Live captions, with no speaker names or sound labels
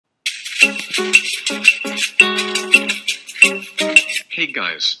Hey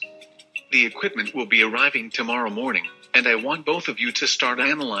guys. The equipment will be arriving tomorrow morning, and I want both of you to start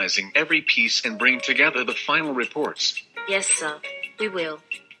analyzing every piece and bring together the final reports. Yes, sir. We will.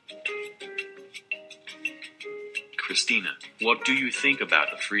 Christina, what do you think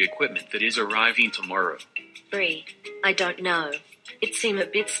about the free equipment that is arriving tomorrow? Free. I don't know. It seemed a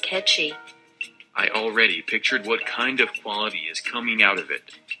bit sketchy. I already pictured what kind of quality is coming out of it.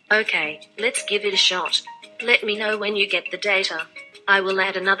 Okay, let's give it a shot. Let me know when you get the data. I will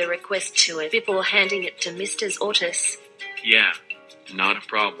add another request to it before handing it to Mr. Ortiz. Yeah, not a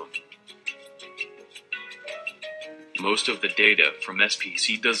problem. Most of the data from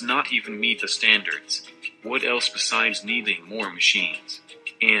SPC does not even meet the standards. What else besides needing more machines?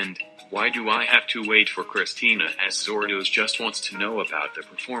 And why do I have to wait for Christina as Zordos just wants to know about the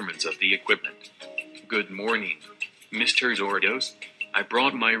performance of the equipment? Good morning, Mr. Zordos. I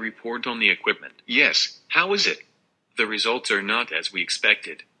brought my report on the equipment. Yes, how is it? The results are not as we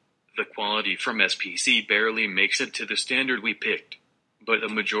expected. The quality from SPC barely makes it to the standard we picked, but a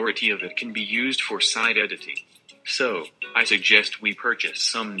majority of it can be used for side editing. So, I suggest we purchase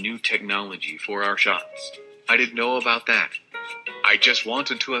some new technology for our shots. I didn't know about that. I just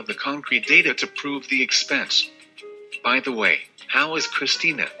wanted to have the concrete data to prove the expense. By the way, how is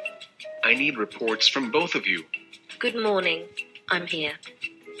Christina? I need reports from both of you. Good morning. I'm here.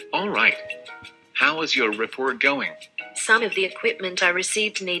 All right. How is your report going? Some of the equipment I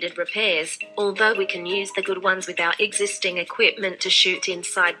received needed repairs, although we can use the good ones with our existing equipment to shoot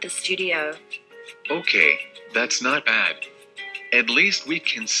inside the studio. Okay, that's not bad. At least we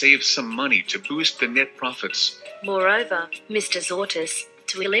can save some money to boost the net profits. Moreover, Mr. Ortiz,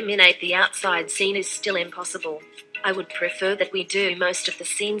 to eliminate the outside scene is still impossible. I would prefer that we do most of the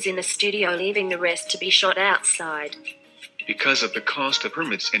scenes in the studio, leaving the rest to be shot outside. Because of the cost of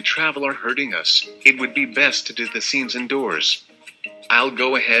permits and travel are hurting us, it would be best to do the scenes indoors. I'll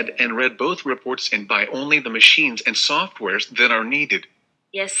go ahead and read both reports and buy only the machines and softwares that are needed.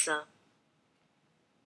 Yes, sir.